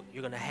people,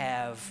 you're going to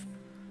have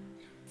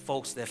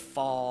folks that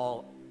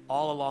fall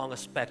all along a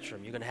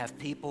spectrum. You're going to have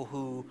people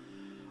who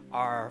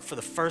are, for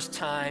the first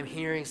time,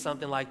 hearing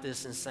something like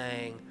this and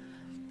saying,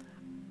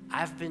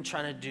 I've been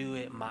trying to do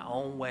it my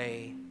own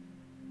way,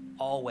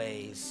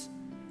 always,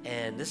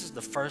 and this is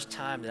the first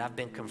time that I've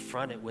been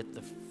confronted with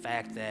the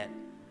fact that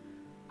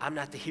I'm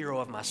not the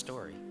hero of my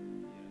story,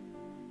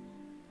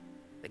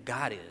 that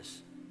God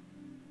is.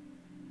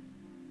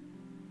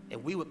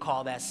 And we would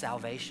call that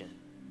salvation.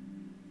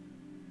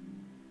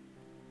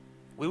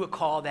 We would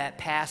call that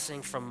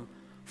passing from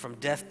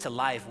death to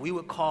life. We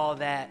would call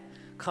that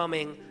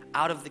coming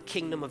out of the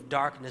kingdom of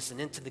darkness and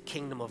into the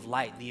kingdom of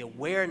light. The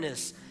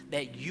awareness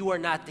that you are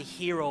not the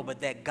hero, but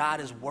that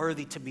God is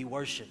worthy to be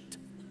worshiped.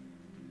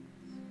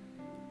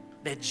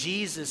 That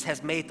Jesus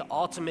has made the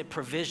ultimate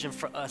provision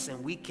for us,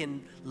 and we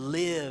can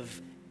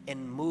live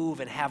and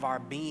move and have our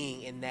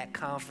being in that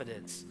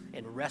confidence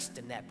and rest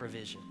in that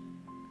provision.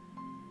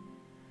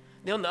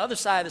 Then on the other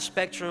side of the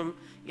spectrum,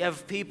 you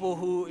have people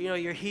who,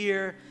 you're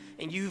here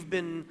and you've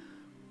been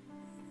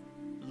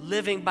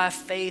living by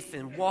faith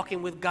and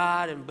walking with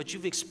God, but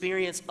you've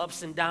experienced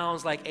ups and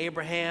downs like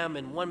Abraham,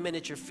 and one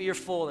minute you're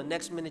fearful, and the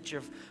next minute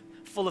you're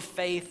full of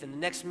faith, and the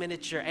next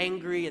minute you're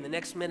angry, and the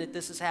next minute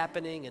this is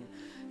happening,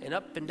 and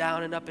up and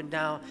down and up and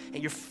down,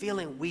 and you're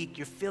feeling weak,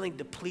 you're feeling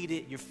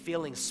depleted, you're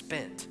feeling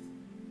spent.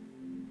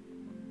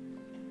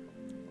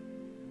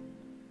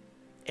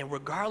 And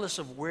regardless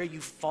of where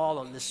you fall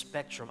on this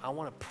spectrum, I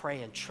want to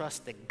pray and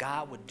trust that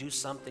God would do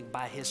something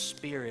by His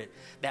Spirit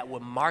that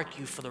would mark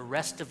you for the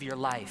rest of your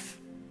life.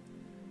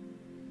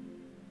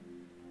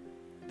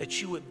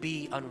 That you would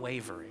be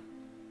unwavering.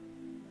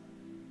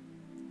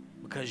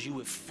 Because you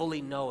would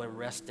fully know and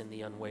rest in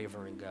the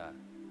unwavering God.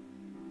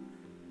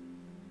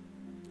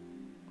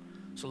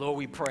 So Lord,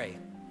 we pray.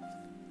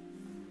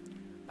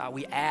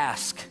 We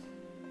ask,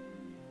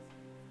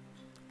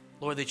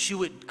 Lord, that you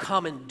would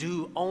come and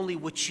do only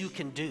what you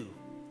can do.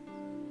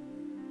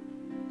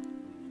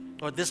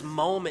 Lord, this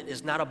moment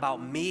is not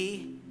about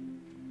me.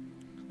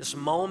 This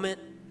moment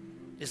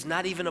is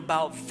not even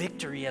about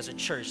victory as a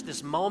church.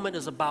 This moment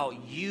is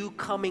about you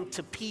coming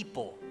to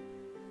people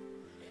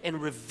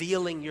and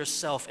revealing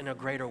yourself in a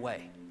greater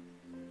way.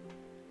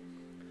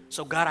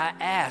 So God, I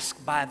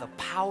ask by the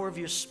power of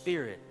your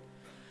Spirit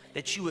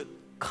that you would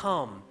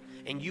come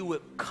and you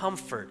would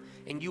comfort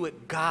and you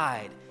would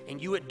guide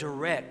and you would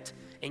direct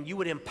and you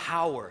would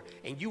empower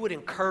and you would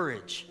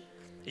encourage,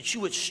 that you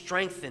would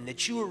strengthen,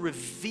 that you would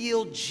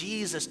reveal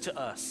Jesus to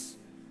us,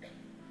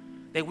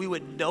 that we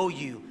would know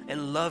you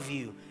and love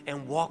you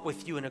and walk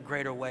with you in a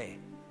greater way.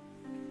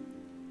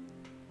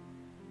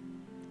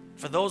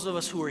 For those of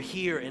us who are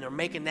here and are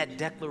making that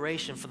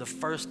declaration for the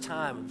first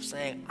time of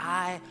saying,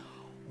 I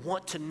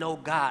want to know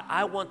God,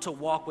 I want to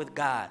walk with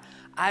God,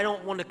 I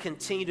don't want to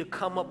continue to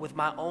come up with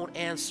my own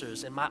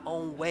answers and my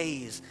own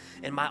ways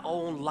and my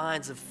own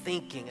lines of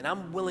thinking. And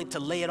I'm willing to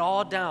lay it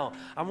all down.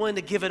 I'm willing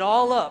to give it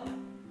all up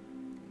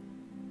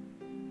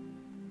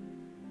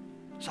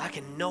so I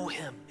can know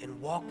Him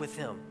and walk with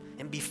Him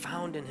and be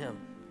found in Him.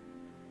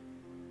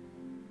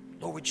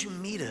 Lord, would you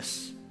meet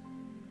us?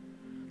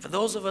 For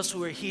those of us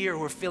who are here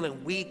who are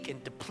feeling weak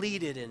and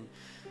depleted and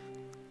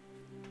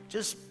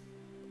just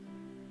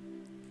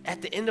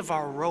at the end of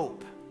our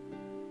rope,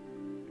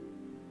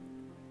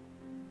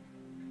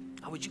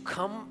 would you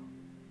come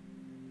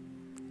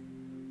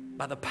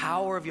by the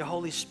power of your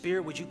Holy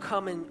Spirit? Would you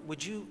come and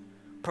would you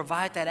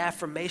provide that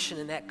affirmation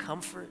and that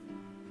comfort?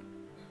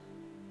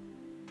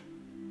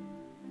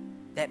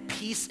 That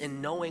peace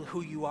in knowing who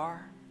you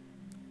are?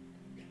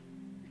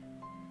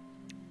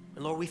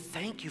 And Lord, we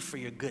thank you for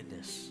your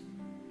goodness.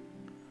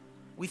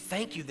 We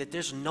thank you that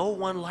there's no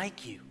one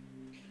like you.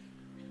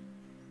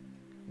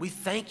 We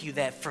thank you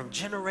that from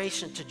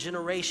generation to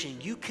generation,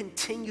 you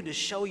continue to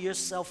show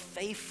yourself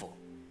faithful.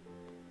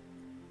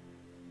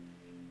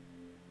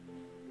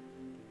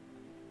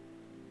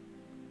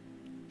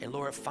 And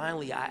Lord,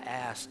 finally I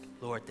ask,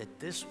 Lord, that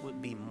this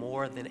would be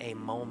more than a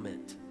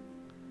moment.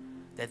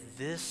 That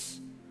this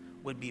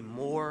would be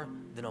more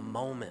than a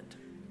moment.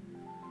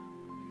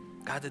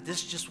 God, that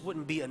this just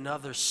wouldn't be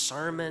another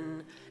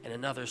sermon and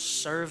another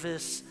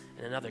service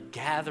and another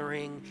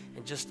gathering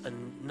and just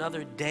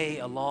another day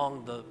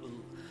along the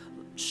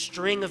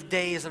string of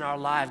days in our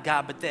life,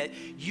 God, but that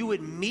you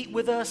would meet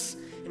with us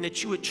and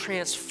that you would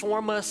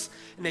transform us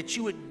and that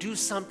you would do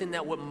something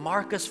that would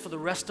mark us for the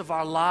rest of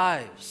our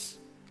lives.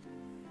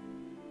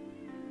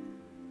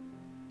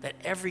 That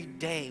every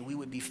day we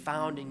would be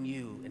found in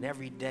you, and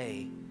every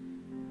day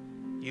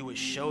you would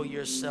show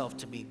yourself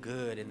to be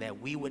good, and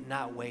that we would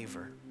not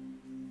waver,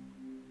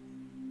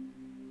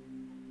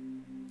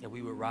 and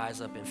we would rise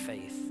up in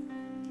faith.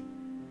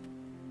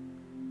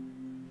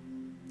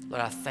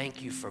 Lord, I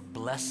thank you for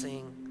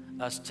blessing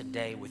us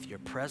today with your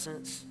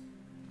presence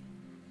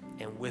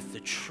and with the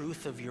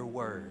truth of your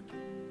word.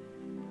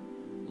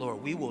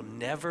 Lord, we will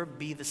never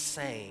be the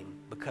same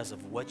because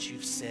of what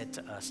you've said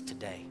to us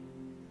today.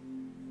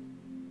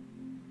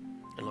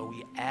 And Lord,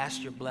 we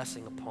ask your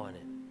blessing upon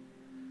it.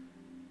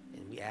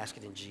 And we ask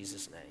it in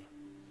Jesus' name.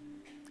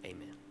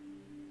 Amen.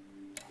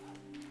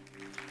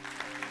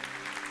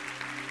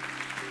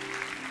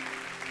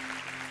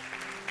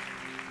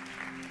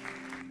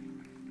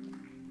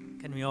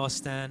 Can we all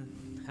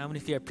stand? How many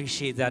of you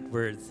appreciate that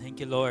word?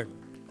 Thank you, Lord.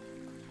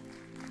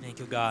 Thank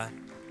you, God.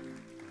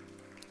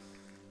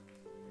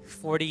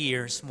 40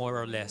 years, more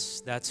or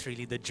less. That's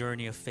really the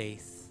journey of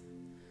faith.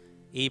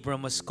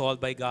 Abram was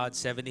called by God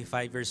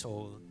 75 years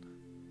old.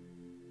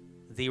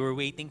 They were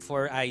waiting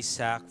for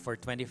Isaac for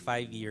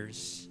 25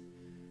 years.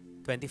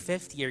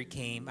 25th year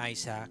came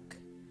Isaac.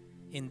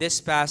 In this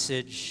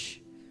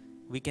passage,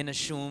 we can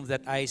assume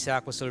that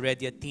Isaac was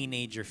already a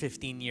teenager,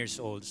 15 years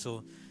old.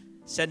 So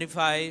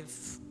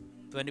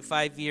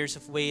 25 years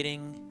of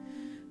waiting,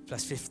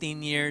 plus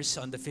 15 years.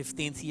 On the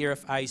 15th year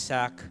of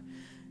Isaac,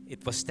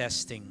 it was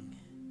testing.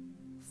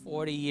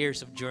 40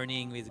 years of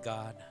journeying with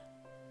God.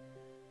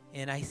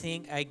 And I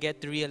think I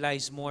get to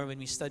realize more when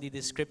we study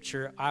this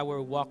scripture,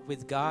 our walk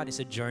with God is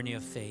a journey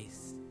of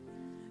faith.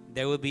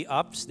 There will be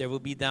ups, there will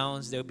be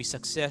downs, there will be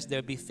success,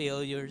 there will be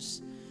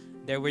failures.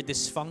 There were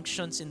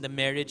dysfunctions in the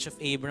marriage of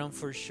Abram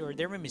for sure.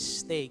 There were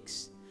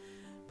mistakes,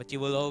 but you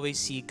will always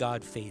see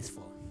God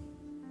faithful.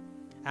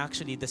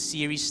 Actually, the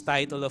series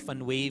title of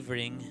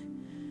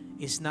Unwavering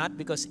is not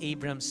because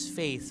Abram's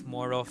faith,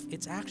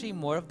 it's actually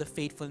more of the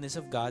faithfulness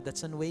of God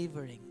that's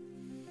unwavering.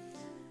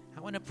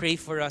 I want to pray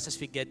for us as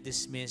we get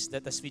dismissed,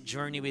 that as we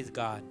journey with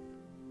God,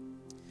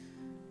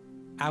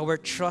 our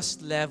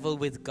trust level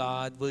with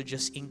God will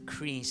just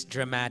increase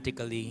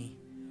dramatically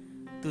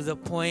to the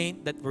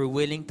point that we're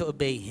willing to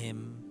obey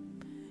Him,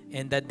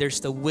 and that there's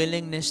the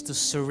willingness to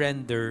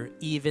surrender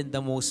even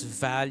the most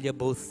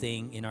valuable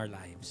thing in our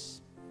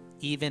lives.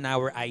 Even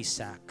our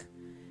Isaac,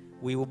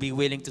 we will be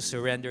willing to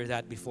surrender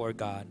that before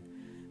God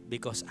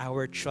because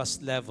our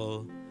trust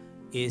level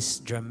is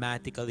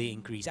dramatically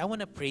increased. I want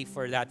to pray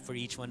for that for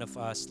each one of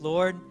us.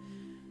 Lord,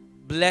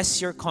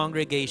 bless your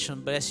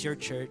congregation, bless your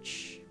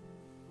church.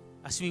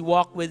 As we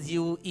walk with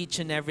you each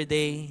and every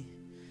day,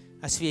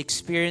 as we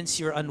experience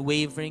your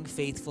unwavering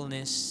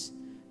faithfulness,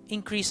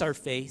 increase our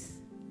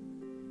faith,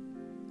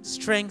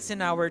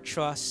 strengthen our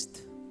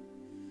trust,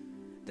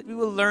 that we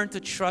will learn to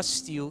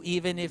trust you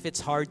even if it's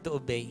hard to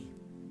obey.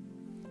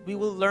 We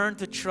will learn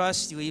to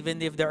trust you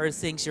even if there are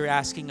things you're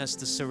asking us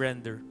to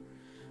surrender.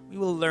 We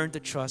will learn to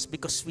trust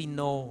because we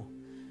know,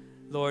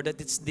 Lord, that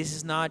this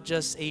is not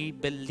just a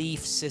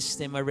belief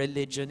system, a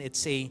religion.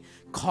 It's a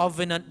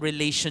covenant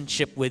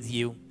relationship with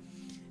you.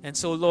 And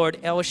so, Lord,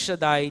 El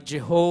Shaddai,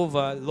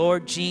 Jehovah,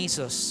 Lord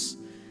Jesus,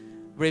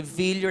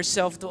 reveal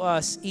yourself to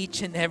us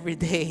each and every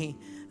day,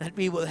 that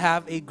we will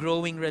have a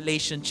growing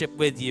relationship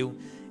with you,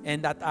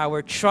 and that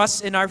our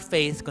trust and our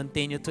faith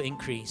continue to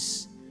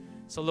increase.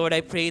 So, Lord,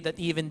 I pray that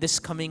even this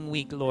coming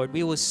week, Lord,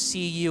 we will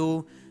see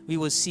you, we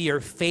will see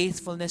your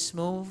faithfulness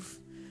move,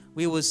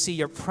 we will see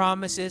your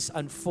promises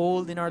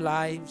unfold in our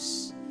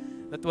lives,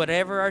 that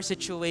whatever our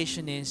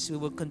situation is, we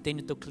will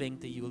continue to cling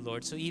to you,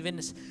 Lord. So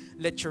even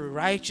let your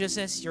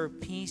righteousness, your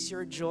peace,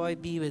 your joy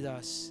be with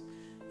us,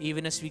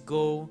 even as we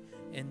go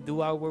and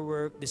do our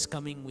work this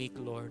coming week,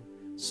 Lord.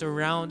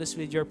 Surround us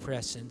with your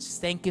presence.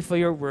 Thank you for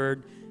your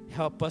word.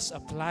 Help us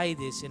apply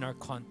this in our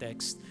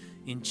context.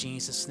 In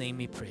Jesus' name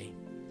we pray.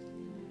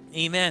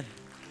 Amen.